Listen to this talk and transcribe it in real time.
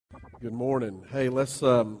Good morning. Hey, let's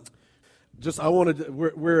I wanted to,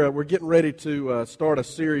 we're getting ready to start a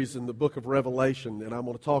series in the book of Revelation, and I'm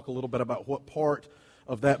going to talk a little bit about what part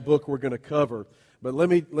of that book we're going to cover. But let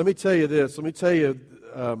me tell you this. Let me tell you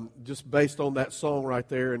just based on that song right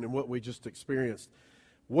there and what we just experienced.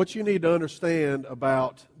 What you need to understand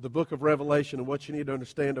about the book of Revelation and what you need to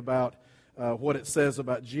understand about what it says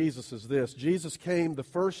about Jesus is this. Jesus came the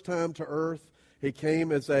first time to earth. He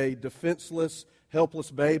came as a defenseless, helpless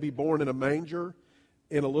baby born in a manger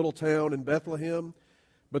in a little town in Bethlehem.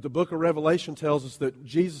 But the book of Revelation tells us that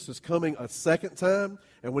Jesus is coming a second time.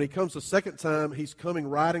 And when he comes a second time, he's coming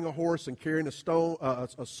riding a horse and carrying a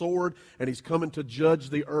sword, and he's coming to judge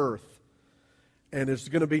the earth. And there's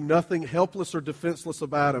going to be nothing helpless or defenseless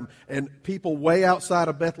about him. And people way outside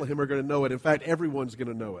of Bethlehem are going to know it. In fact, everyone's going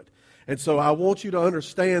to know it. And so I want you to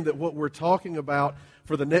understand that what we're talking about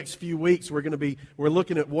for the next few weeks, we're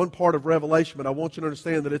looking at one part of Revelation, but I want you to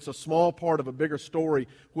understand that it's a small part of a bigger story,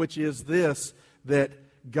 which is this, that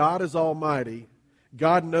God is almighty,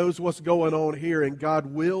 God knows what's going on here, and God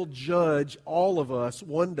will judge all of us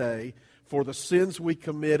one day for the sins we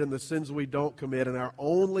commit and the sins we don't commit, and our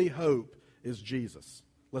only hope is Jesus.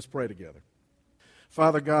 Let's pray together.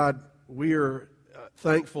 Father God, we are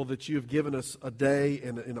thankful that you've given us a day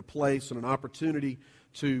and a place and an opportunity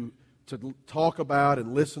to talk about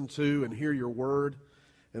and listen to and hear your word.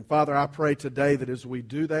 And Father, I pray today that as we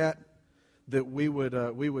do that, that we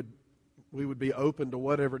would be open to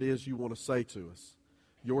whatever it is you want to say to us.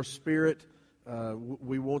 Your Spirit,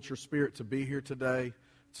 we want your Spirit to be here today,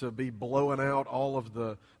 to be blowing out all of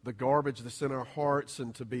the garbage that's in our hearts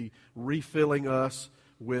and to be refilling us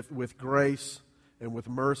with grace and with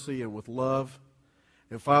mercy and with love.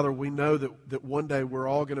 And Father, we know that one day we're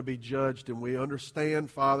all going to be judged, and we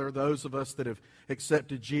understand, Father, those of us that have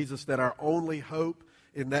accepted Jesus, that our only hope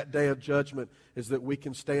in that day of judgment is that we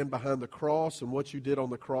can stand behind the cross and what you did on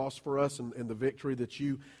the cross for us and the victory that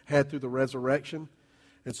you had through the resurrection.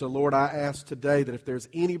 And so, Lord, I ask today that if there's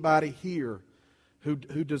anybody here who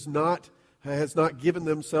has not given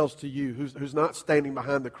themselves to you, who's not standing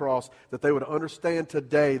behind the cross, that they would understand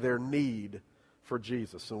today their need for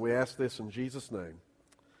Jesus. And we ask this in Jesus' name.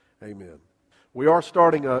 Amen. We are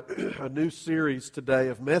starting a new series today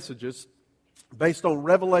of messages based on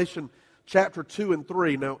Revelation chapter 2 and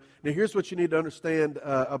 3. Now here's what you need to understand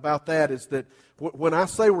about that is that when I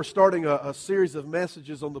say we're starting a series of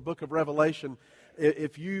messages on the book of Revelation,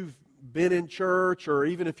 if you've been in church or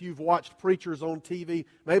even if you've watched preachers on TV,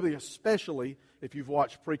 maybe especially if you've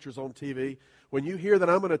watched preachers on TV, when you hear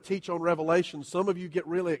that I'm going to teach on Revelation, some of you get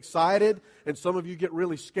really excited and some of you get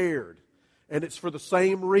really scared. And it's for the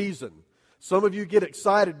same reason. Some of you get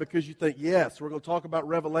excited because you think, yes, we're going to talk about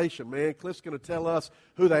Revelation. Man, Cliff's going to tell us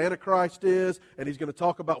who the Antichrist is, and he's going to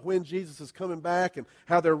talk about when Jesus is coming back and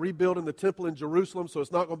how they're rebuilding the temple in Jerusalem, so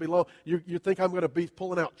it's not going to be long. You think I'm going to be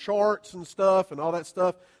pulling out charts and stuff and all that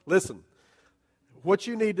stuff? Listen, what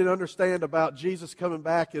you need to understand about Jesus coming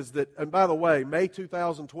back is that, and by the way, May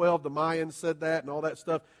 2012, the Mayans said that and all that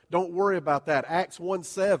stuff. Don't worry about that. Acts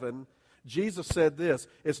 1:7, Jesus said this,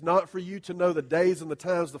 it's not for you to know the days and the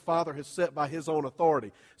times the Father has set by His own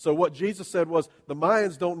authority. So what Jesus said was, the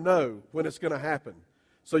Mayans don't know when it's going to happen.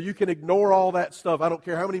 So you can ignore all that stuff. I don't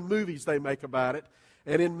care how many movies they make about it.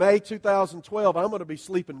 And in May 2012, I'm going to be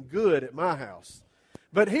sleeping good at my house.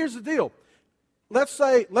 But here's the deal. Let's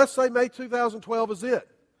say May 2012 is it.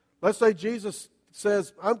 Let's say Jesus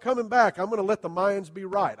says, I'm coming back. I'm going to let the Mayans be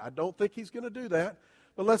right. I don't think He's going to do that.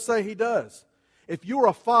 But let's say He does. If you're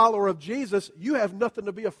a follower of Jesus, you have nothing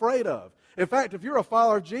to be afraid of. In fact, if you're a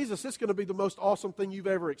follower of Jesus, it's going to be the most awesome thing you've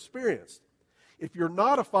ever experienced. If you're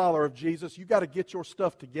not a follower of Jesus, you've got to get your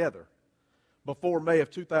stuff together before May of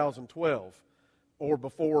 2012 or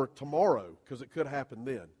before tomorrow, because it could happen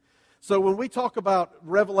then. So when we talk about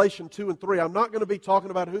Revelation 2 and 3, I'm not going to be talking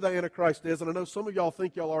about who the Antichrist is, and I know some of y'all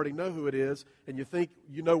think y'all already know who it is, and you think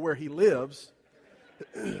you know where he lives.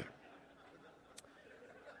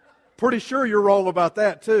 Pretty sure you're wrong about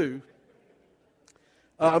that too.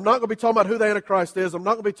 I'm not going to be talking about who the Antichrist is. I'm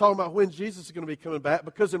not going to be talking about when Jesus is going to be coming back,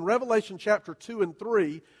 because in Revelation chapter 2 and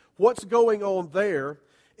 3, what's going on there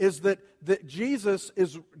is that Jesus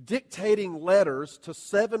is dictating letters to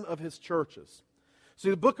 7 of His churches. See,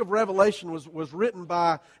 the book of Revelation was written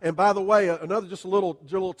by, and by the way, another just a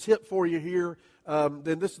little tip for you here.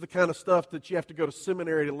 Then this is the kind of stuff that you have to go to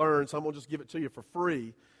seminary to learn, so I'm going to just give it to you for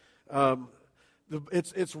free.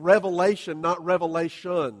 It's revelation, not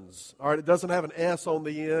revelations. All right, it doesn't have an S on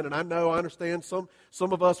the end, and I understand some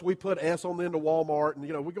of us, we put S on the end of Walmart,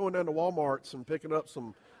 and we're going down to Walmart's and picking up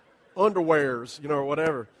some underwears, or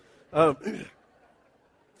whatever.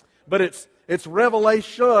 But it's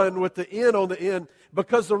revelation with the N on the end,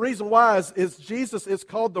 because the reason why is Jesus is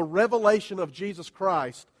called the revelation of Jesus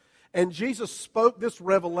Christ. And Jesus spoke this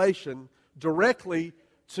revelation directly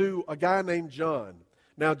to a guy named John.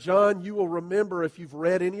 Now, John, you will remember if you've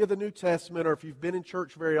read any of the New Testament or if you've been in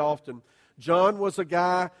church very often, John was a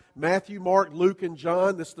guy, Matthew, Mark, Luke, and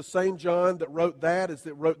John. This is the same John that wrote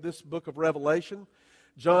that wrote this book of Revelation.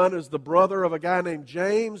 John is the brother of a guy named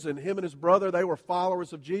James, and him and his brother, they were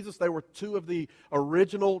followers of Jesus. They were two of the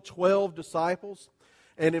original 12 disciples.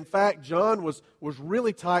 And in fact, John was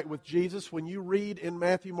really tight with Jesus. When you read in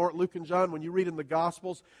Matthew, Mark, Luke, and John, when you read in the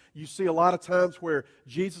Gospels, you see a lot of times where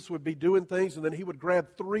Jesus would be doing things, and then he would grab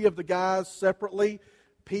three of the guys separately,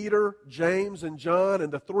 Peter, James, and John,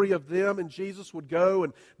 and the three of them and Jesus would go,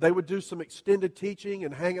 and they would do some extended teaching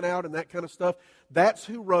and hanging out and that kind of stuff. That's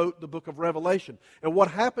who wrote the book of Revelation. And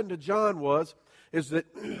what happened to John is that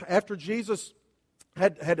after Jesus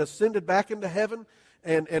had ascended back into heaven,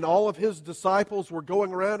 and all of his disciples were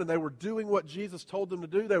going around and they were doing what Jesus told them to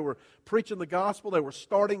do. They were preaching the gospel. They were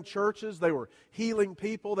starting churches. They were healing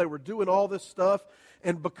people. They were doing all this stuff.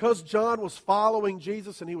 And because John was following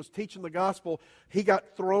Jesus and he was teaching the gospel, he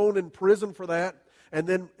got thrown in prison for that. And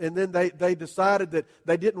then they decided that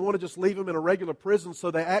they didn't want to just leave him in a regular prison, so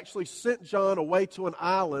they actually sent John away to an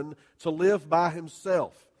island to live by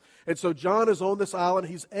himself. And so John is on this island.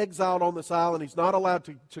 He's exiled on this island. He's not allowed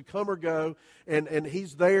to come or go, and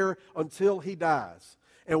he's there until he dies.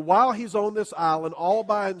 And while he's on this island, all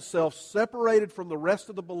by himself, separated from the rest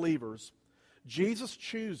of the believers, Jesus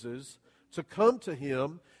chooses to come to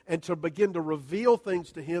him and to begin to reveal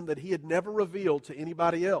things to him that he had never revealed to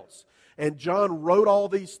anybody else. And John wrote all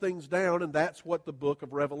these things down, and that's what the book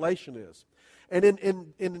of Revelation is. And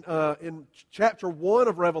in chapter 1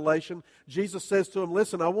 of Revelation, Jesus says to him,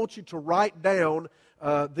 listen, I want you to write down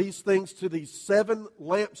these things to these 7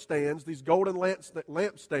 lampstands, these golden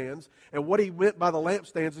lampstands. And what he meant by the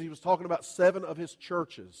lampstands is he was talking about 7 of his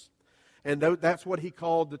churches. And that's what he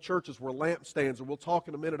called the churches, were lampstands. And we'll talk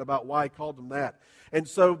in a minute about why he called them that. And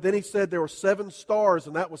so then he said there were 7 stars,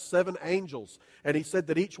 and that was 7 angels. And he said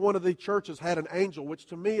that each one of the churches had an angel, which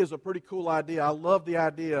to me is a pretty cool idea. I love the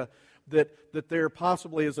idea that there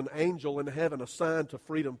possibly is an angel in heaven assigned to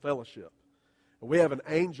Freedom Fellowship. We have an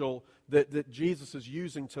angel that Jesus is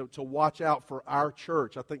using to watch out for our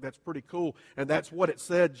church. I think that's pretty cool. And that's what it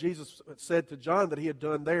said, Jesus said to John that he had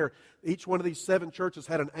done there. Each one of these 7 churches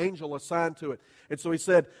had an angel assigned to it. And so he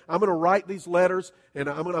said, I'm going to write these letters, and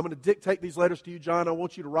I'm going to dictate these letters to you, John. I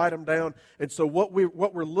want you to write them down. And so what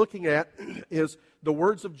we're looking at is the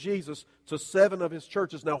words of Jesus to 7 of his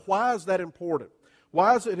churches. Now, why is that important?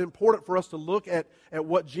 Why is it important for us to look at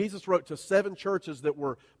what Jesus wrote to 7 churches that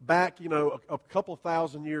were back, a couple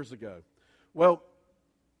thousand years ago? Well,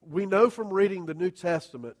 we know from reading the New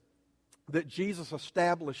Testament that Jesus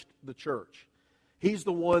established the church. He's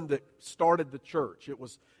the one that started the church. It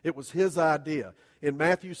was his idea. In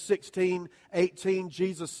Matthew 16:18,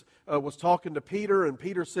 Jesus was talking to Peter, and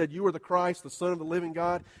Peter said, you are the Christ, the Son of the living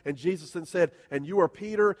God. And Jesus then said, and you are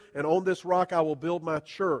Peter, and on this rock I will build my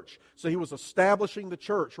church. So he was establishing the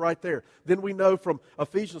church right there. Then we know from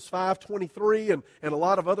Ephesians 5:23 and a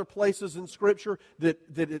lot of other places in Scripture that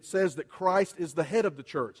it says that Christ is the head of the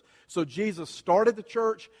church. So Jesus started the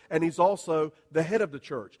church, and he's also the head of the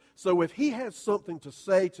church. So if he has something to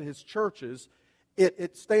say to his churches,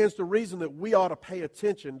 it stands to reason that we ought to pay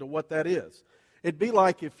attention to what that is. It'd be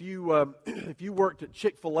like if you worked at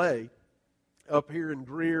Chick-fil-A up here in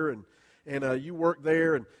Greer, and you work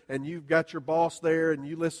there, and you've got your boss there, and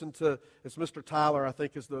you listen to, it's Mr. Tyler, I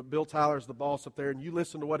think, Bill Tyler's the boss up there, and you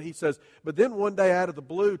listen to what he says. But then one day out of the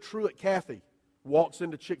blue, Truett Cathy walks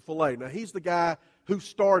into Chick-fil-A. Now, he's the guy who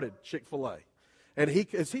started Chick-fil-A. And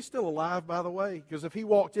is he still alive, by the way? Because if he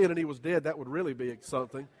walked in and he was dead, that would really be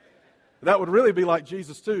something. That would really be like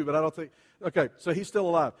Jesus too, but I don't think. Okay, so he's still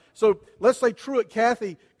alive. So let's say Truett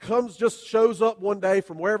Cathy just shows up one day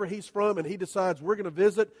from wherever he's from, and he decides we're going to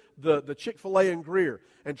visit the Chick-fil-A in Greer.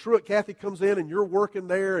 And Truett Cathy comes in, and you're working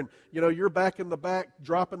there, and you're back in the back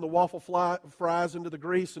dropping the waffle fries into the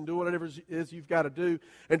grease and doing whatever it is you've got to do.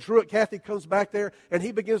 And Truett Cathy comes back there, and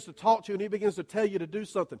he begins to talk to you, and he begins to tell you to do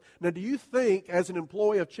something. Now, do you think, as an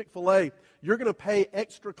employee of Chick-fil-A, you're going to pay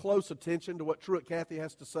extra close attention to what Truett Cathy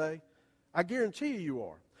has to say? I guarantee you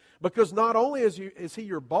are. Because not only is he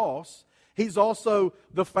your boss, he's also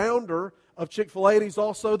the founder of Chick-fil-A, and he's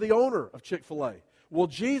also the owner of Chick-fil-A. Well,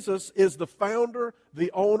 Jesus is the founder,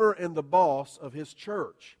 the owner, and the boss of his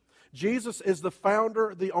church. Jesus is the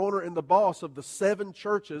founder, the owner, and the boss of the 7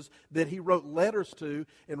 churches that he wrote letters to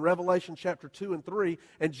in Revelation chapter 2 and 3.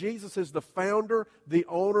 And Jesus is the founder, the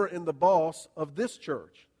owner, and the boss of this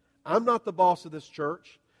church, I'm not the boss of this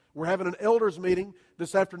church. We're having an elders meeting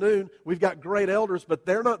this afternoon. We've got great elders, but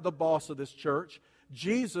they're not the boss of this church.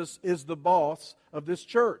 Jesus is the boss of this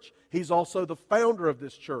church. He's also the founder of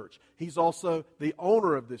this church. He's also the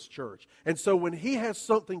owner of this church. And so when he has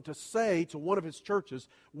something to say to one of his churches,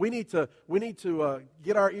 we need to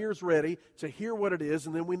get our ears ready to hear what it is,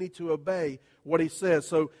 and then we need to obey what he says.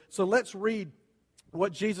 So let's read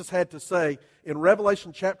what Jesus had to say in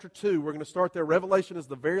Revelation chapter 2. We're going to start there. Revelation is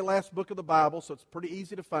the very last book of the Bible, so it's pretty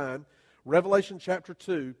easy to find. Revelation chapter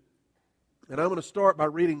 2. And I'm going to start by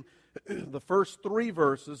reading the first 3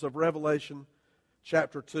 verses of Revelation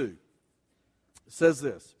chapter 2. It says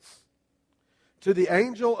this: To the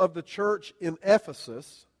angel of the church in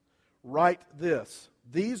Ephesus write this.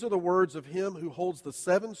 These are the words of him who holds the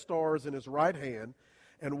 7 stars in his right hand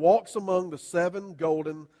and walks among the 7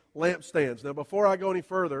 golden lampstands. Now, before I go any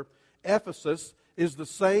further, Ephesus is the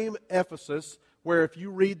same Ephesus where, if you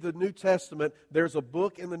read the New Testament, there's a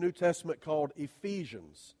book in the New Testament called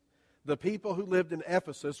Ephesians. The people who lived in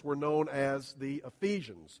Ephesus were known as the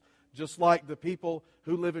Ephesians, just like the people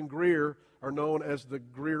who live in Greer are known as the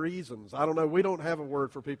Greerisans. I don't know, we don't have a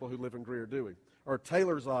word for people who live in Greer, do we? Or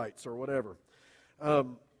Taylorzites or whatever.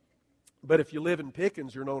 But if you live in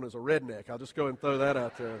Pickens, you're known as a redneck. I'll just go and throw that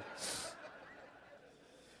out there.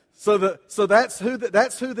 So that's who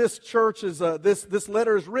this church is. This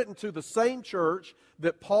letter is written to, the same church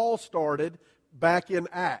that Paul started back in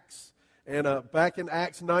Acts. And back in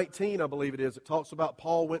Acts 19, I believe it is, it talks about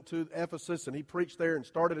Paul went to Ephesus and he preached there and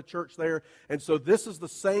started a church there. And so this is the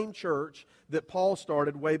same church that Paul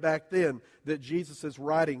started way back then that Jesus is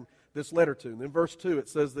writing this letter to. And in verse 2 it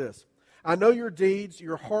says this: I know your deeds,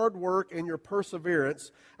 your hard work, and your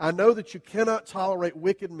perseverance. I know that you cannot tolerate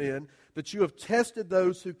wicked men, that you have tested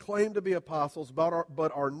those who claim to be apostles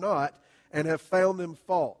but are not, and have found them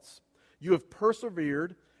false. You have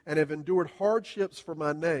persevered and have endured hardships for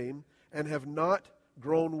my name, and have not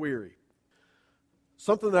grown weary.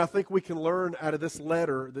 Something that I think we can learn out of this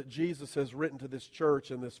letter that Jesus has written to this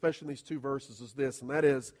church, and especially in these 2 verses, is this, and that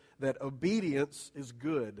is that obedience is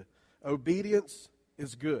good. Obedience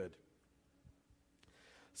is good.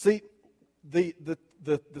 See, the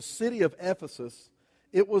city of Ephesus,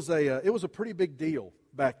 it was a pretty big deal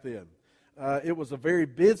back then. It was a very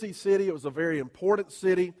busy city. It was a very important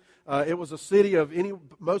city. It was a city of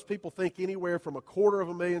most people think anywhere from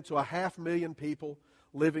 250,000 to 500,000 people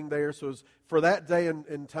living there. So for that day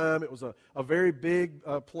and time, it was a very big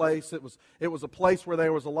place. It was a place where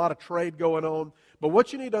there was a lot of trade going on. But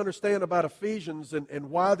what you need to understand about Ephesians and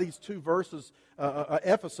why these 2 verses,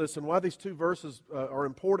 Ephesus, and why these 2 verses are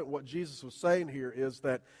important, what Jesus was saying here is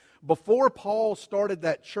that before Paul started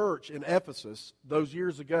that church in Ephesus those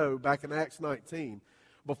years ago, back in Acts 19,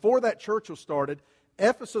 before that church was started,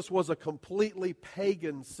 Ephesus was a completely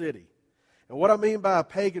pagan city. And what I mean by a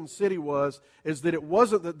pagan city is that it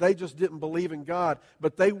wasn't that they just didn't believe in God,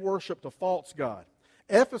 but they worshiped a false god.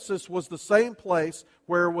 Ephesus was the same place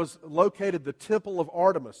where was located the temple of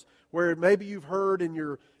Artemis, where maybe you've heard in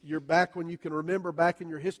your back when you can remember back in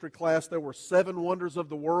your history class, there were 7 wonders of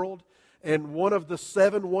the world. And one of the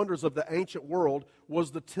 7 wonders of the ancient world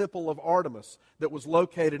was the temple of Artemis that was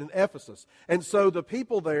located in Ephesus. And so the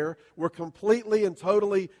people there were completely and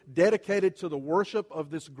totally dedicated to the worship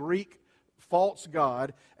of this Greek false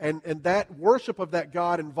god, and that worship of that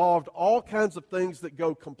god involved all kinds of things that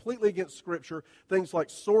go completely against Scripture, things like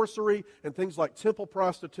sorcery and things like temple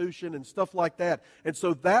prostitution and stuff like that. And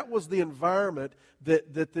so that was the environment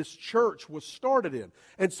that this church was started in.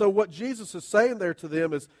 And so what Jesus is saying there to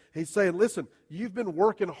them is, he's saying, listen, you've been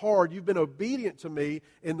working hard, you've been obedient to me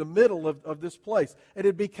in the middle of this place. And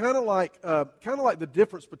it'd be kind of like the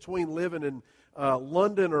difference between living in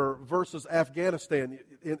London versus Afghanistan.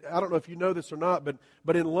 I don't know if you know this or not,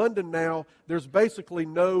 but in London now, there's basically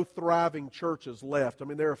no thriving churches left. I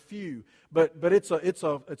mean, there are a few, but it's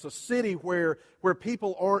a city where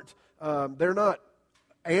people aren't they're not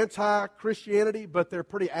anti-Christianity, but they're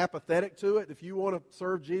pretty apathetic to it. If you want to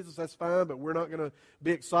serve Jesus, that's fine, but we're not going to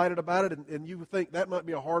be excited about it. And you think that might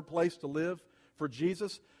be a hard place to live for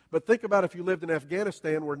Jesus. But think about if you lived in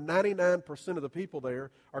Afghanistan, where 99% of the people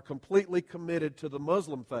there are completely committed to the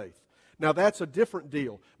Muslim faith. Now, that's a different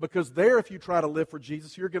deal, because there, if you try to live for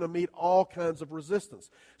Jesus, you're going to meet all kinds of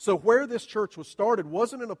resistance. So where this church was started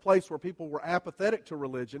wasn't in a place where people were apathetic to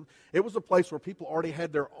religion. It was a place where people already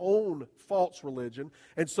had their own false religion.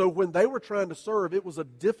 And so when they were trying to serve, it was a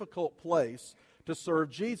difficult place to serve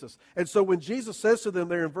Jesus. And so when Jesus says to them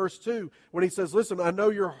there in verse 2, when he says, listen, I know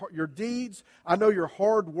your deeds, I know your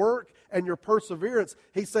hard work and your perseverance,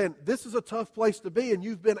 he's saying, this is a tough place to be, and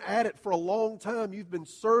you've been at it for a long time. You've been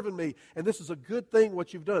serving me, and this is a good thing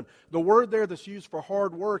what you've done. The word there that's used for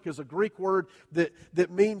hard work is a Greek word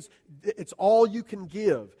that means it's all you can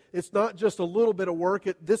give. It's not just a little bit of work.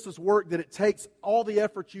 This is work that it takes all the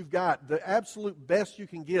effort you've got, the absolute best you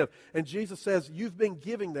can give. And Jesus says, you've been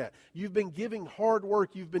giving that. You've been giving hard work.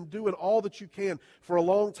 You've been doing all that you can for a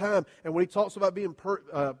long time. And when he talks about being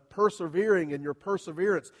persevering and your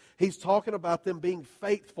perseverance, he's talking about them being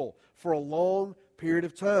faithful for a long period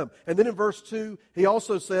of time. And then in verse 2, he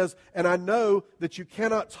also says, and I know that you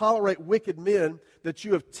cannot tolerate wicked men, that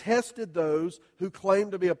you have tested those who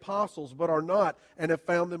claim to be apostles but are not, and have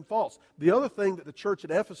found them false. The other thing that the church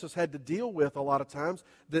at Ephesus had to deal with a lot of times,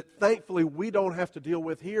 that thankfully we don't have to deal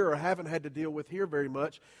with here, or haven't had to deal with here very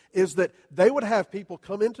much, is that they would have people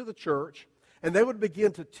come into the church and they would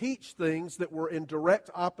begin to teach things that were in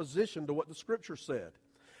direct opposition to what the Scripture said.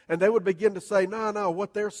 And they would begin to say, no,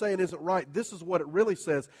 what they're saying isn't right. This is what it really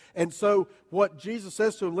says. And so what Jesus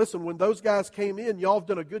says to them, listen, when those guys came in, y'all have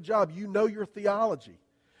done a good job. You know your theology.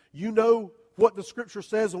 You know what the Scripture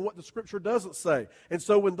says and what the Scripture doesn't say. And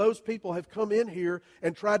so when those people have come in here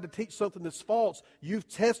and tried to teach something that's false, you've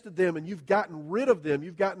tested them and you've gotten rid of them.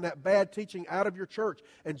 You've gotten that bad teaching out of your church.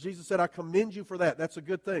 And Jesus said, I commend you for that. That's a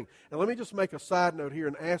good thing. And let me just make a side note here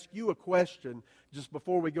and ask you a question just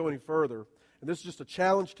before we go any further. And this is just a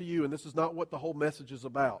challenge to you, and this is not what the whole message is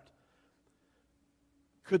about.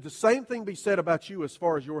 Could the same thing be said about you as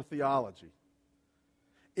far as your theology?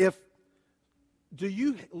 Do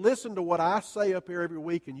you listen to what I say up here every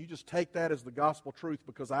week and you just take that as the gospel truth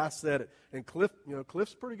because I said it? And Cliff's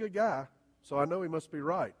a pretty good guy, so I know he must be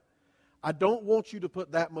right. I don't want you to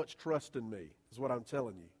put that much trust in me, is what I'm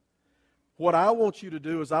telling you. What I want you to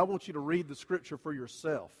do is I want you to read the Scripture for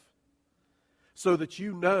yourself so that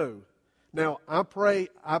you know. Now, I pray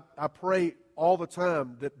all the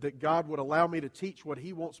time that God would allow me to teach what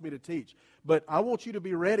He wants me to teach. But I want you to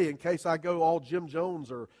be ready in case I go all Jim Jones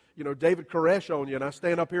or David Koresh on you, and I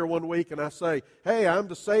stand up here one week and I say, hey, I'm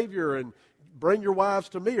the Savior, and bring your wives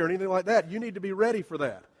to me, or anything like that. You need to be ready for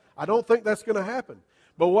that. I don't think that's going to happen.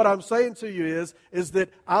 But what I'm saying to you is that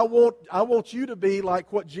I want you to be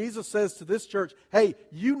like what Jesus says to this church. Hey,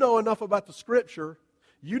 you know enough about the Scripture,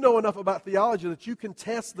 you know enough about theology that you can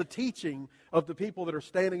test the teaching of the people that are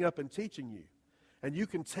standing up and teaching you. And you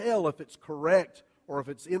can tell if it's correct or if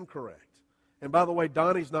it's incorrect. And by the way,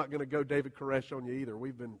 Donnie's not going to go David Koresh on you either.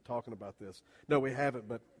 We've been talking about this. No, we haven't,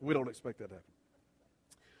 but we don't expect that to happen.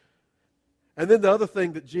 And then the other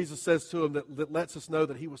thing that Jesus says to them that lets us know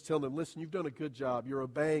that He was telling them, listen, you've done a good job. You're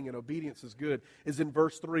obeying, and obedience is good, is in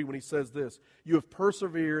verse 3 when He says this. You have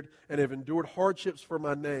persevered and have endured hardships for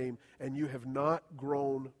my name, and you have not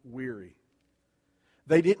grown weary.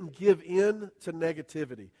 They didn't give in to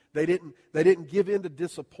negativity. They didn't give in to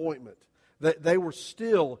disappointment. They were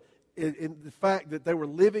still in the fact that they were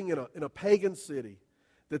living in a pagan city,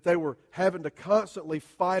 that they were having to constantly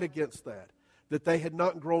fight against that they had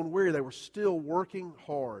not grown weary. They were still working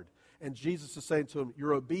hard. And Jesus is saying to them,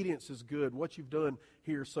 your obedience is good. What you've done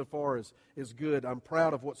here so far is good. I'm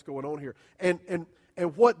proud of what's going on here.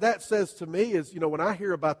 And what that says to me is, when I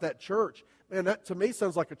hear about that church, man, that to me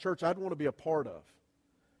sounds like a church I'd want to be a part of.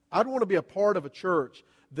 I'd want to be a part of a church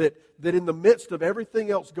that in the midst of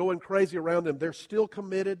everything else going crazy around them, they're still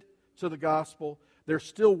committed to the gospel. They're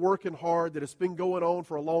still working hard, that it's been going on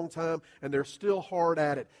for a long time, and they're still hard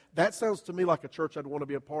at it. That sounds to me like a church I'd want to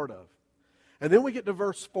be a part of. And then we get to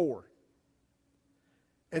verse 4.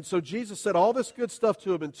 And so Jesus said all this good stuff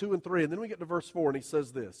to him in 2 and 3, and then we get to verse 4, and He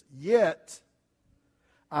says this, yet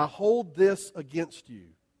I hold this against you.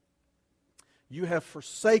 You have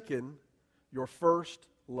forsaken your first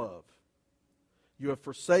love. You have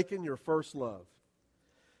forsaken your first love.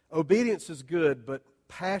 Obedience is good, but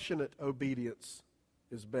passionate obedience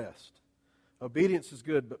is best. Obedience is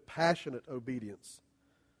good, but passionate obedience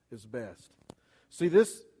is best. See,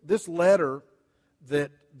 this letter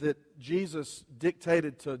that Jesus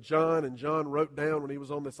dictated to John and John wrote down when he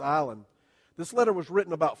was on this island, this letter was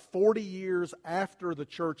written about 40 years after the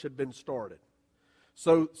church had been started.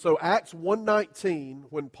 So Acts 1:19,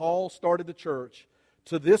 when Paul started the church,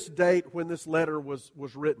 to this date when this letter was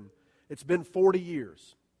written, it's been 40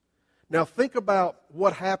 years. Now think about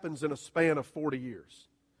what happens in a span of 40 years.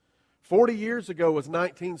 40 years ago was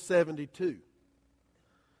 1972.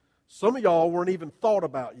 Some of y'all weren't even thought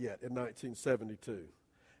about yet in 1972.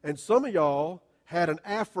 And some of y'all had an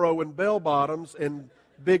afro and bell bottoms and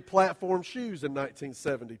big platform shoes in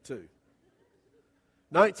 1972.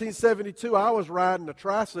 1972, I was riding a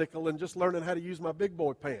tricycle and just learning how to use my big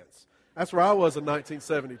boy pants. That's where I was in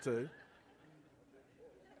 1972.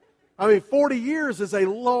 I mean, 40 years is a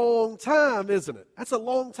long time, isn't it? That's a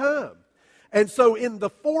long time. And so in the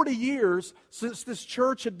 40 years since this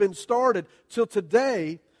church had been started till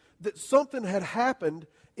today, that something had happened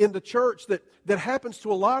in the church that happens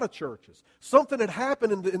to a lot of churches. Something had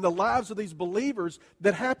happened in the lives of these believers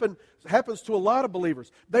that happens to a lot of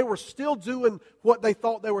believers. They were still doing what they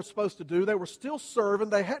thought they were supposed to do. They were still serving.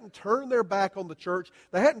 They hadn't turned their back on the church.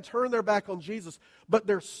 They hadn't turned their back on Jesus. But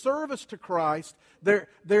their service to Christ, what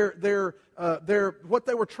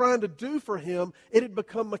they were trying to do for Him, it had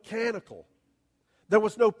become mechanical. There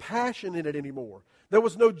was no passion in it anymore. There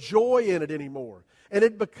was no joy in it anymore. And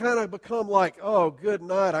it kind of become like, oh, good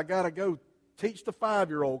night, I got to go teach the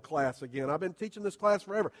 5-year-old class again. I've been teaching this class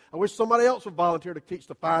forever. I wish somebody else would volunteer to teach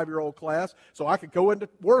the 5-year-old class so I could go into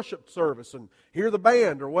worship service and hear the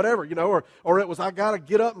band or whatever, or it was I got to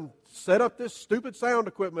get up and set up this stupid sound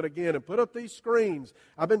equipment again and put up these screens.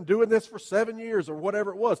 I've been doing this for 7 years or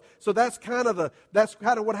whatever it was. So that's kind of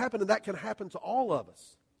what happened, and that can happen to all of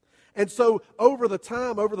us. And so over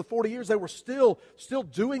the 40 years, they were still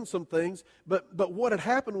doing some things, but what had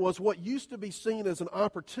happened was what used to be seen as an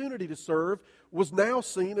opportunity to serve was now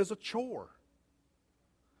seen as a chore.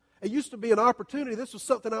 It used to be an opportunity. This was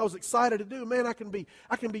something I was excited to do. Man, I can be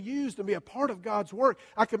used and be a part of God's work.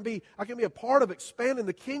 I can be a part of expanding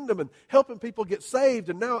the kingdom and helping people get saved.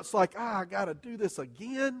 And now it's like, I got to do this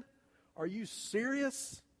again? Are you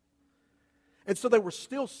serious? And so they were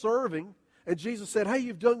still serving. And Jesus said, hey,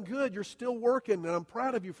 you've done good. You're still working, and I'm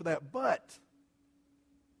proud of you for that. But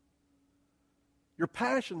your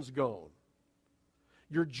passion's gone.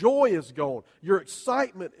 Your joy is gone. Your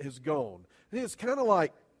excitement is gone. It's kind of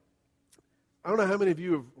like, I don't know how many of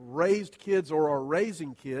you have raised kids or are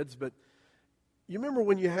raising kids, but you remember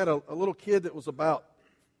when you had a little kid that was about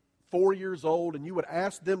 4 years old and you would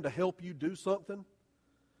ask them to help you do something?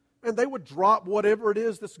 And they would drop whatever it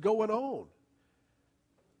is that's going on.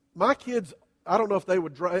 My kids, I don't know if they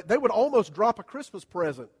would almost drop a Christmas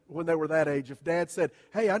present when they were that age if Dad said,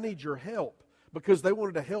 hey, I need your help, because they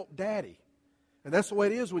wanted to help Daddy. And that's the way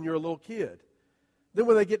it is when you're a little kid. Then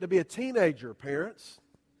when they get to be a teenager, parents,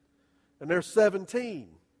 and they're 17,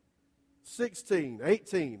 16,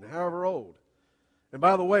 18, however old. And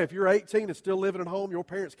by the way, if you're 18 and still living at home, your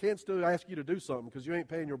parents can still ask you to do something because you ain't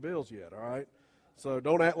paying your bills yet, all right? So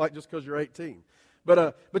don't act like just because you're 18.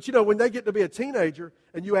 But when they get to be a teenager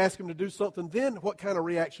and you ask them to do something, then what kind of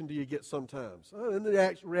reaction do you get sometimes? Then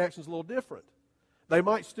the reaction's a little different. They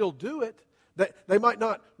might still do it. They might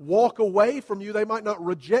not walk away from you. They might not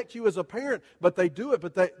reject you as a parent, but they do it.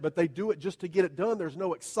 But they do it just to get it done. There's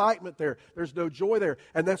no excitement there. There's no joy there.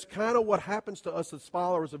 And that's kind of what happens to us as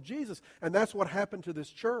followers of Jesus. And that's what happened to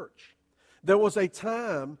this church. There was a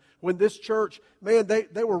time when this church, man,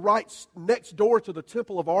 they were right next door to the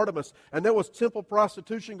temple of Artemis, and there was temple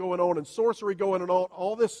prostitution going on and sorcery going on,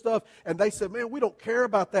 all this stuff. And they said, man, we don't care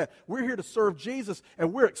about that. We're here to serve Jesus,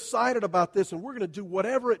 and we're excited about this, and we're going to do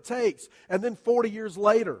whatever it takes. And then 40 years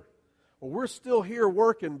later, well, we're still here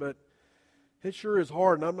working, but it sure is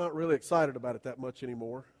hard, and I'm not really excited about it that much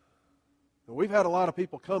anymore. And we've had a lot of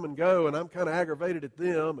people come and go, and I'm kind of aggravated at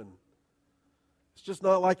them, and it's just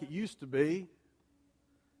not like it used to be.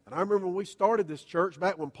 And I remember when we started this church,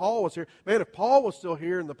 back when Paul was here, man, if Paul was still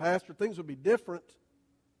here and the pastor, things would be different.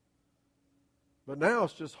 But now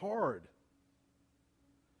it's just hard.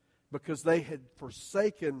 Because they had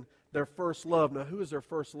forsaken their first love. Now, who is their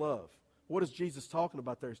first love? What is Jesus talking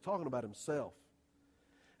about there? He's talking about Himself.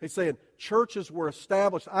 He's saying, churches were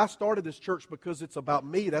established. I started this church because it's about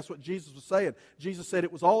me. That's what Jesus was saying. Jesus said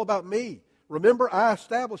it was all about me. Remember, I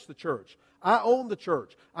established the church. I own the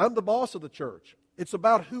church. I'm the boss of the church. It's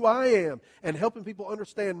about who I am and helping people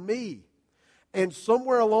understand me. And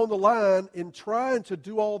somewhere along the line, in trying to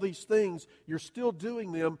do all these things, you're still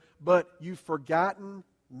doing them, but you've forgotten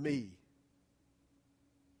me.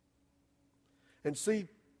 And see,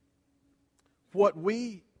 what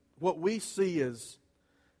we see as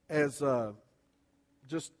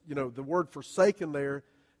just, the word forsaken there,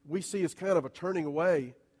 we see as kind of a turning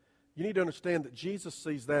away. You need to understand that Jesus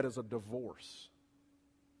sees that as a divorce.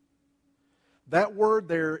 That word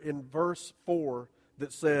there in verse 4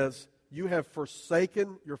 that says, you have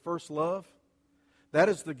forsaken your first love, that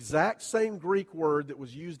is the exact same Greek word that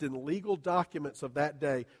was used in legal documents of that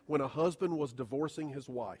day when a husband was divorcing his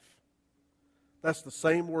wife. That's the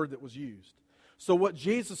same word that was used. So what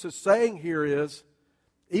Jesus is saying here is,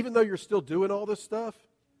 even though you're still doing all this stuff,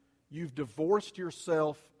 you've divorced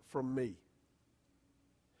yourself from me.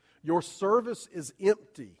 Your service is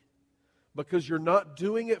empty because you're not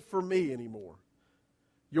doing it for me anymore.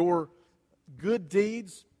 Your good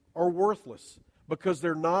deeds are worthless because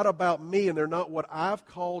they're not about me and they're not what I've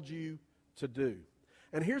called you to do.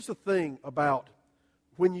 And here's the thing about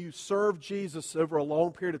when you serve Jesus over a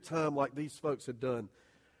long period of time like these folks had done.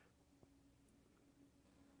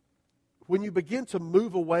 When you begin to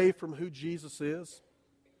move away from who Jesus is,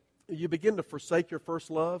 you begin to forsake your first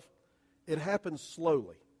love, it happens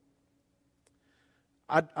slowly.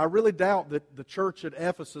 I really doubt that the church at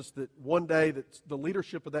Ephesus, that one day that the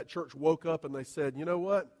leadership of that church woke up and they said, you know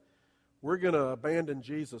what? We're going to abandon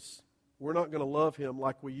Jesus. We're not going to love him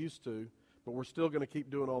like we used to, but we're still going to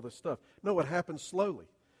keep doing all this stuff. No, it happens slowly.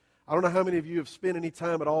 I don't know how many of you have spent any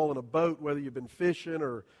time at all in a boat, whether you've been fishing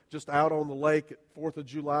or just out on the lake at 4th of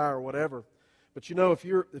July or whatever. But you know, if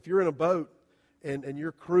you're in a boat and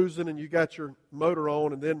you're cruising and you got your motor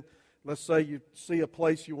on, and then let's say you see a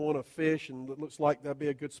place you want to fish and it looks like that'd be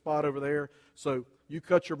a good spot over there. So you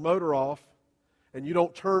cut your motor off and you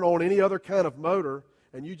don't turn on any other kind of motor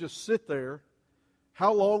and you just sit there.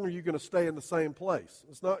 How long are you going to stay in the same place?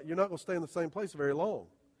 You're not going to stay in the same place very long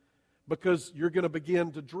because you're going to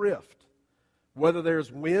begin to drift. Whether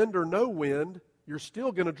there's wind or no wind, you're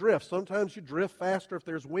still going to drift. Sometimes you drift faster if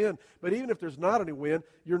there's wind, but even if there's not any wind,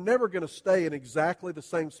 you're never going to stay in exactly the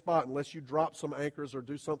same spot unless you drop some anchors or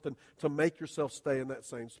do something to make yourself stay in that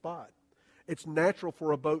same spot. It's natural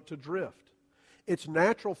for a boat to drift. It's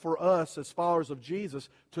natural for us as followers of Jesus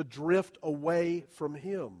to drift away from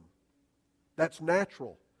him. That's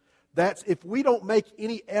natural. That's if we don't make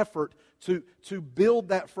any effort to build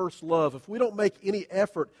that first love, if we don't make any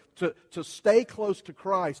effort to stay close to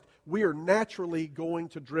Christ, we are naturally going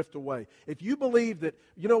to drift away. If you believe that,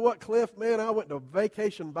 you know what, Cliff, man, I went to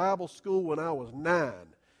vacation Bible school when I was 9,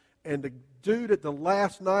 and the dude at the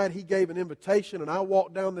last night, he gave an invitation, and I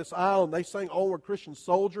walked down this aisle, and they sang Onward Christian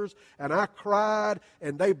Soldiers, and I cried,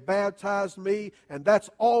 and they baptized me, and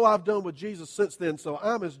that's all I've done with Jesus since then. So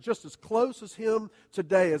I'm just as close as him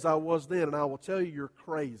today as I was then, and I will tell you, you're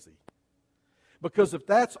crazy. Because if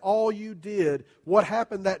that's all you did, what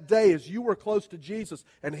happened that day is you were close to Jesus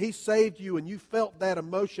and he saved you and you felt that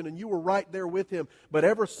emotion and you were right there with him. But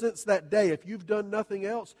ever since that day, if you've done nothing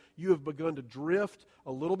else, you have begun to drift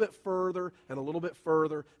a little bit further and a little bit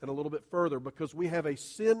further and a little bit further because we have a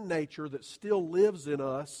sin nature that still lives in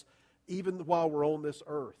us even while we're on this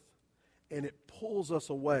earth. And it pulls us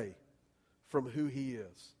away from who he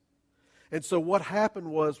is. And so what happened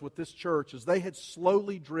was with this church is they had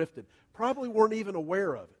slowly drifted. Probably weren't even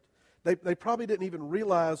aware of it. They probably didn't even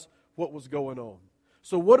realize what was going on.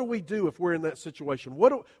 So what do we do if we're in that situation?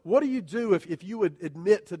 What do you do if you would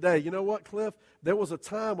admit today, you know what, Cliff? There was a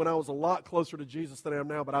time when I was a lot closer to Jesus than I am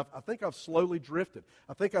now, but I think I've slowly drifted.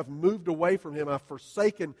 I think I've moved away from him. I've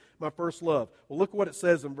forsaken my first love. Well, look what it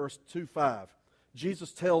says in verse 2:5.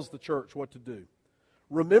 Jesus tells the church what to do.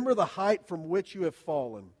 Remember the height from which you have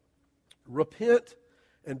fallen. Repent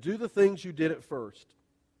and do the things you did at first.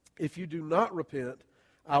 If you do not repent,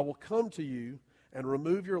 I will come to you and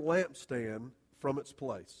remove your lampstand from its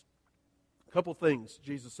place. A couple things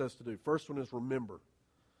Jesus says to do. First one is remember.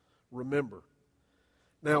 Remember.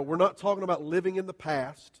 Now, we're not talking about living in the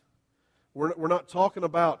past. We're not talking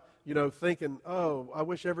about, thinking, oh, I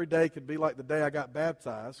wish every day could be like the day I got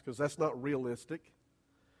baptized, because that's not realistic.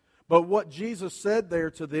 But what Jesus said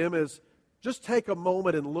there to them is, just take a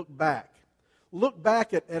moment and look back. Look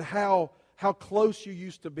back at how close you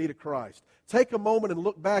used to be to Christ. Take a moment and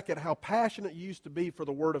look back at how passionate you used to be for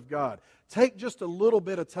the Word of God. Take just a little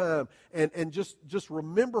bit of time and just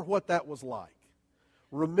remember what that was like.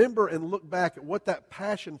 Remember and look back at what that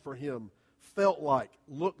passion for him felt like,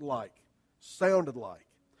 looked like, sounded like.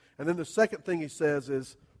 And then the second thing he says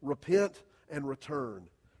is repent and return.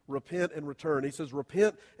 Repent and return. He says,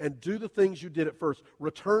 repent and do the things you did at first.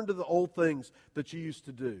 Return to the old things that you used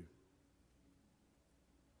to do.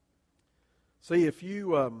 See, if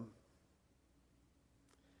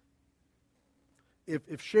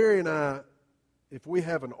Sherry and I, if we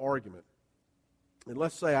have an argument, and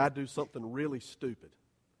let's say I do something really stupid,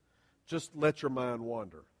 just let your mind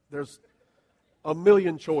wander. There's a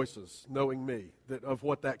million choices, knowing me, of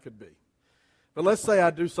what that could be. But let's say I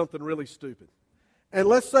do something really stupid. And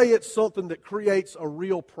let's say it's something that creates a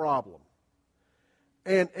real problem.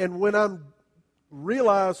 And when I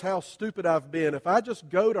realize how stupid I've been, if I just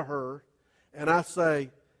go to her and I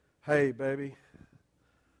say, hey, baby,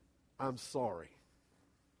 I'm sorry.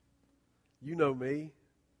 You know me.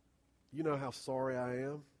 You know how sorry I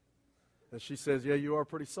am. And she says, yeah, you are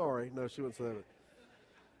pretty sorry. No, she wouldn't say that.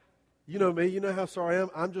 You know me. You know how sorry I am.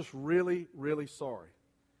 I'm just really, really sorry.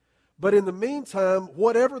 But in the meantime,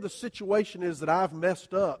 whatever the situation is that I've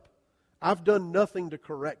messed up, I've done nothing to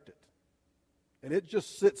correct it. And it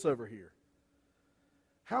just sits over here.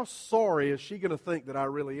 How sorry is she going to think that I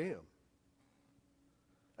really am?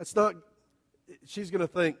 That's not, she's going to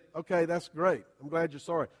think, okay, that's great. I'm glad you're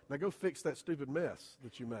sorry. Now go fix that stupid mess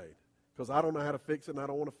that you made. Because I don't know how to fix it and I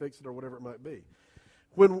don't want to fix it or whatever it might be.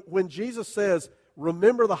 When Jesus says,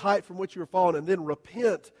 remember the height from which you were fallen and then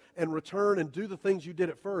repent and return and do the things you did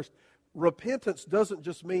at first, repentance doesn't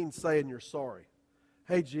just mean saying you're sorry.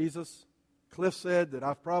 Hey, Jesus, Cliff said that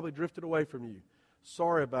I've probably drifted away from you.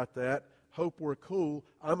 Sorry about that. Hope we're cool.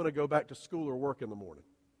 I'm going to go back to school or work in the morning.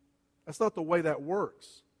 That's not the way that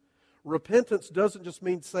works. Repentance doesn't just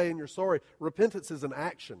mean saying you're sorry. Repentance is an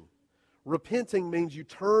action. Repenting means you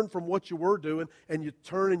turn from what you were doing and you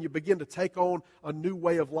turn and you begin to take on a new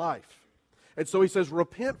way of life. And so he says,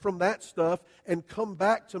 repent from that stuff and come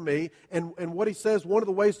back to me. And what he says, one of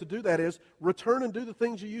the ways to do that is return and do the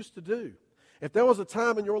things you used to do. If there was a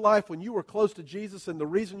time in your life when you were close to Jesus and the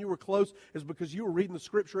reason you were close is because you were reading the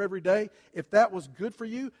Scripture every day, if that was good for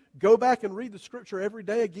you, go back and read the Scripture every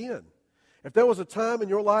day again. If there was a time in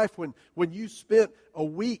your life when you spent a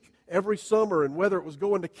week every summer, and whether it was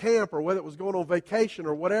going to camp or whether it was going on vacation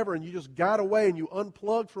or whatever, and you just got away and you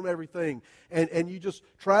unplugged from everything and you just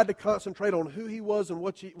tried to concentrate on who He was and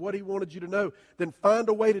what He wanted you to know, then find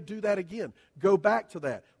a way to do that again. Go back to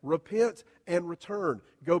that. Repent and return.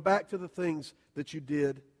 Go back to the things that you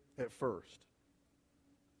did at first.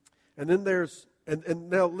 And then there's, and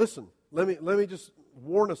now listen, let me just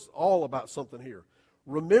warn us all about something here.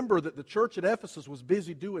 Remember that the church at Ephesus was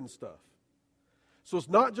busy doing stuff. So it's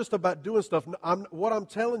not just about doing stuff. What I'm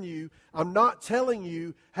telling you, I'm not telling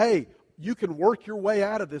you, hey, you can work your way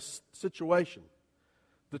out of this situation.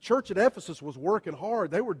 The church at Ephesus was working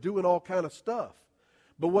hard. They were doing all kind of stuff.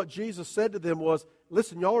 But what Jesus said to them was,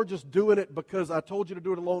 listen, y'all are just doing it because I told you to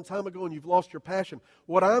do it a long time ago and you've lost your passion.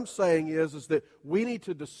 What I'm saying is that we need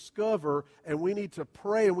to discover and we need to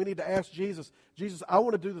pray and we need to ask Jesus, Jesus, I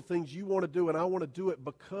want to do the things you want to do and I want to do it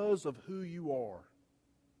because of who you are.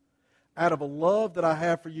 Out of a love that I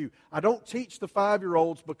have for you. I don't teach the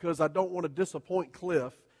 5-year-olds because I don't want to disappoint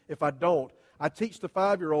Cliff if I don't. I teach the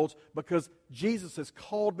 5-year-olds because Jesus has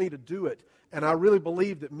called me to do it. And I really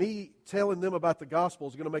believe that me telling them about the gospel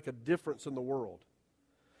is going to make a difference in the world.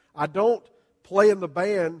 I don't play in the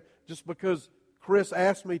band just because Chris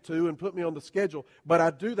asked me to and put me on the schedule, but I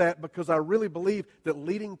do that because I really believe that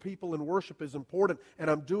leading people in worship is important, and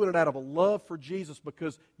I'm doing it out of a love for Jesus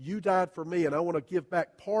because you died for me, and I want to give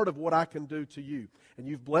back part of what I can do to you. And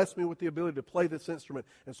you've blessed me with the ability to play this instrument,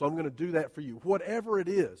 and so I'm going to do that for you. Whatever it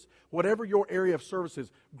is, whatever your area of service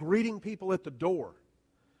is, greeting people at the door,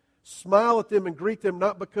 smile at them and greet them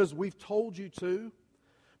not because we've told you to,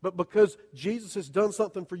 but because Jesus has done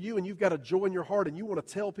something for you and you've got a joy in your heart and you want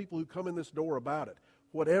to tell people who come in this door about it,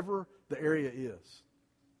 whatever the area is.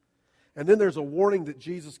 And then there's a warning that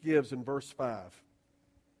Jesus gives in verse 5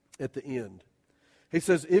 at the end. He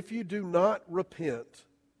says, if you do not repent,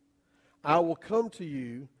 I will come to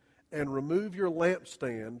you and remove your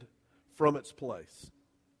lampstand from its place.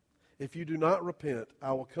 If you do not repent,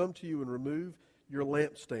 I will come to you and remove your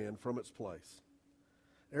lampstand from its place.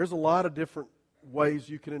 There's a lot of different ways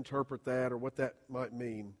you can interpret that or what that might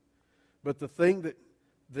mean. But the thing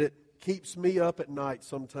that keeps me up at night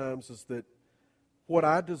sometimes is that what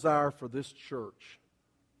I desire for this church,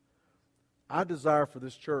 I desire for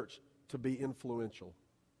this church to be influential,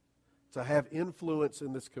 to have influence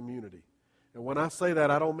in this community. And when I say that,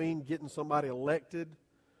 I don't mean getting somebody elected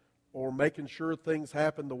or making sure things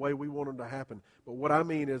happen the way we want them to happen. But what I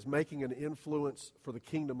mean is making an influence for the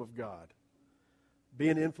kingdom of God.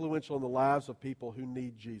 Being influential in the lives of people who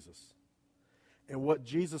need Jesus. And what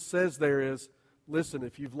Jesus says there is, listen,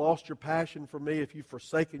 if you've lost your passion for me, if you've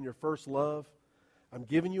forsaken your first love, I'm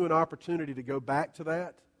giving you an opportunity to go back to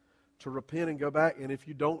that, to repent and go back. And if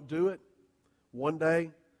you don't do it, one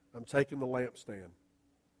day, I'm taking the lampstand.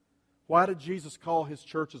 Why did Jesus call His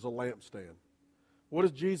churches a lampstand? What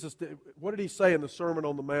did He say in the Sermon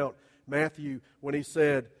on the Mount, Matthew, when He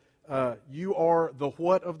said, you are the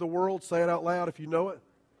what of the world? Say it out loud if you know it.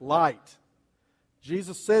 Light.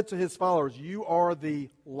 Jesus said to His followers, you are the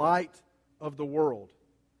light of the world.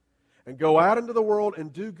 And go out into the world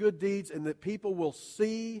and do good deeds, and that people will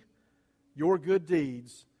see your good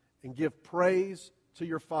deeds and give praise to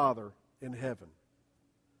your Father in heaven.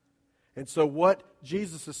 And so what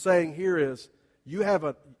Jesus is saying here is,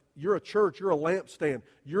 you're a church, you're a lampstand.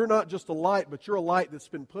 You're not just a light, but you're a light that's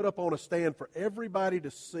been put up on a stand for everybody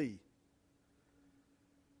to see.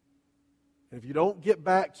 And if you don't get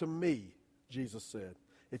back to me, Jesus said,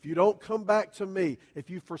 if you don't come back to me, if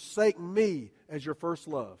you forsake me as your first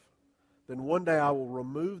love, then one day I will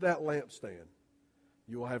remove that lampstand.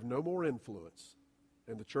 You will have no more influence,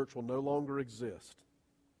 and the church will no longer exist.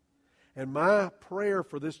 And my prayer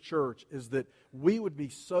for this church is that we would be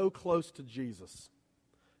so close to Jesus.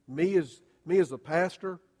 Me as a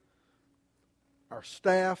pastor, our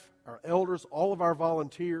staff, our elders, all of our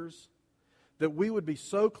volunteers, that we would be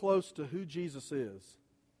so close to who Jesus is,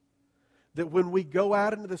 that when we go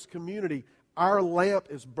out into this community, our lamp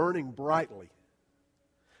is burning brightly.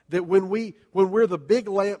 That when we're the big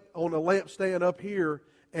lamp on a lampstand up here,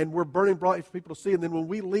 and we're burning brightly for people to see, and then when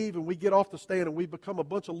we leave and we get off the stand and we become a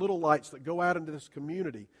bunch of little lights that go out into this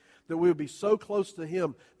community, that we would be so close to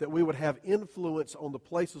Him that we would have influence on the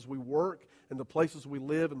places we work and the places we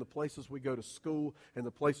live and the places we go to school and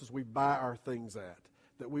the places we buy our things at.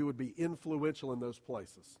 That we would be influential in those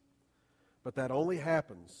places. But that only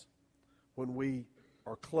happens when we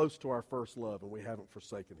are close to our first love and we haven't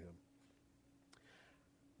forsaken Him.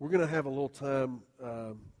 We're going to have a little time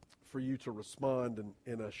for you to respond,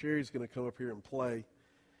 and Sherry's going to come up here and play.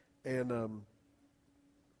 And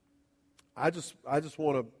I just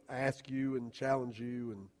want to ask you and challenge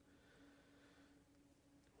you, and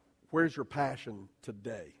where's your passion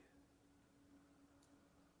today?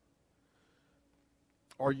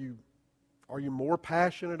 Are you more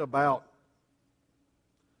passionate about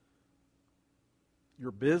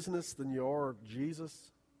your business than you are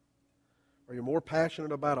Jesus? Are you more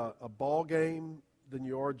passionate about a ball game than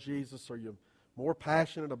you are Jesus? Are you more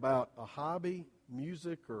passionate about a hobby,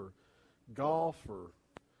 music or golf or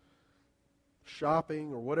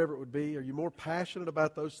shopping or whatever it would be? Are you more passionate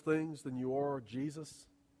about those things than you are Jesus?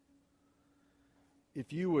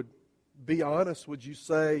 If you would be honest, would you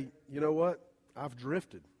say, you know what? I've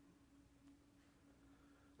drifted.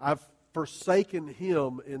 I've forsaken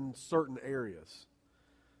Him in certain areas.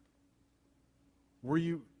 Were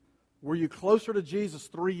you closer to Jesus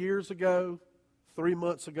 3 years ago, 3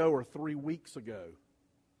 months ago, or 3 weeks ago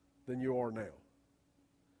than you are now?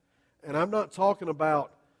 And I'm not talking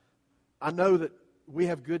about, I know that we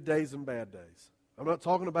have good days and bad days. I'm not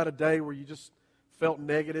talking about a day where you just felt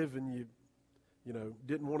negative and you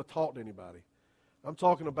didn't want to talk to anybody. I'm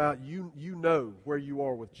talking about you know where you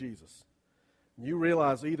are with Jesus. You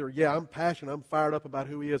realize either, yeah, I'm passionate, I'm fired up about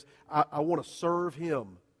who He is. I want to serve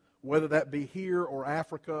Him, whether that be here or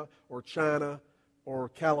Africa or China or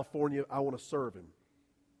California, I want to serve Him.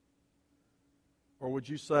 Or would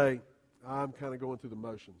you say, I'm kind of going through the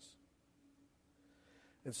motions?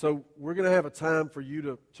 And so we're going to have a time for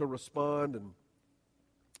you to respond, and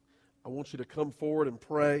I want you to come forward and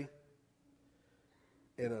pray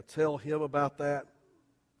and tell Him about that.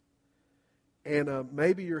 And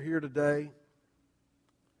maybe you're here today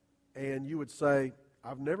and you would say,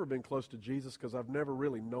 I've never been close to Jesus because I've never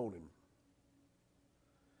really known Him.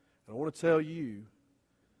 And I want to tell you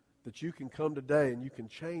that you can come today and you can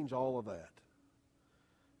change all of that.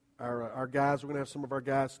 Our guys, we're going to have some of our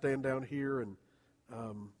guys stand down here, and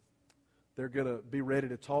they're going to be ready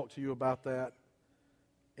to talk to you about that.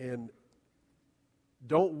 And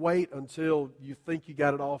don't wait until you think you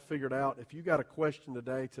got it all figured out. If you got a question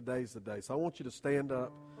today, today's the day. So I want you to stand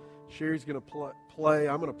up. Sherry's going to play.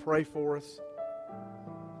 I'm going to pray for us.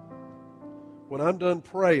 When I'm done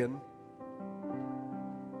praying,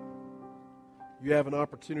 you have an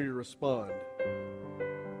opportunity to respond.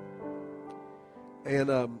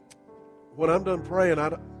 And when I'm done praying, I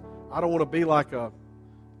don't want to be like a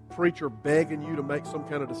preacher begging you to make some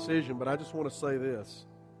kind of decision, but I just want to say this.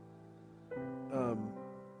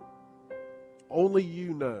 Only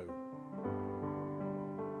you know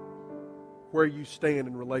where you stand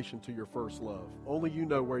in relation to your first love. Only you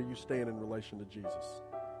know where you stand in relation to Jesus.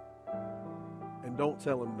 And don't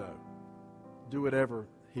tell Him no. Do whatever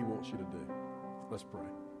He wants you to do. Let's pray.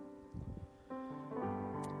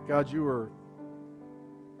 God, you are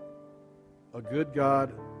a good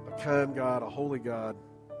God, a kind God, a holy God,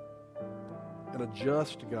 and a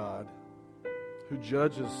just God who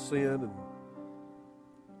judges sin. And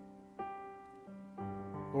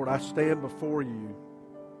Lord, I stand before you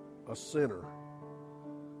a sinner,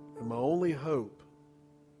 and my only hope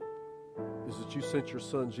is that you sent your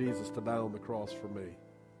Son Jesus to die on the cross for me.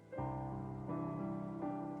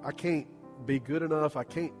 I can't be good enough. I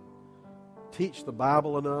can't teach the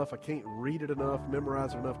Bible enough. I can't read it enough,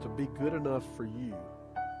 memorize it enough to be good enough for you.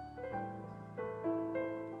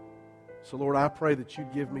 So, Lord, I pray that you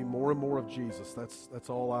give me more and more of Jesus. That's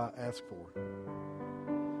all I ask for.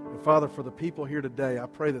 And, Father, for the people here today, I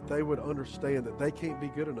pray that they would understand that they can't be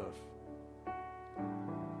good enough.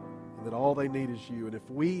 And that all they need is you. And if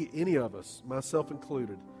we, any of us, myself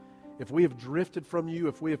included, if we have drifted from you,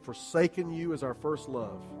 if we have forsaken you as our first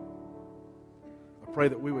love, I Pray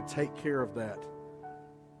that we would take care of that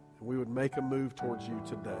and we would make a move towards you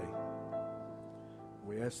today.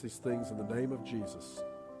 We ask these things in the name of Jesus.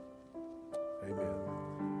 Amen.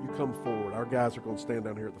 You come forward. Our guys are going to stand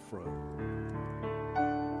down here at the front.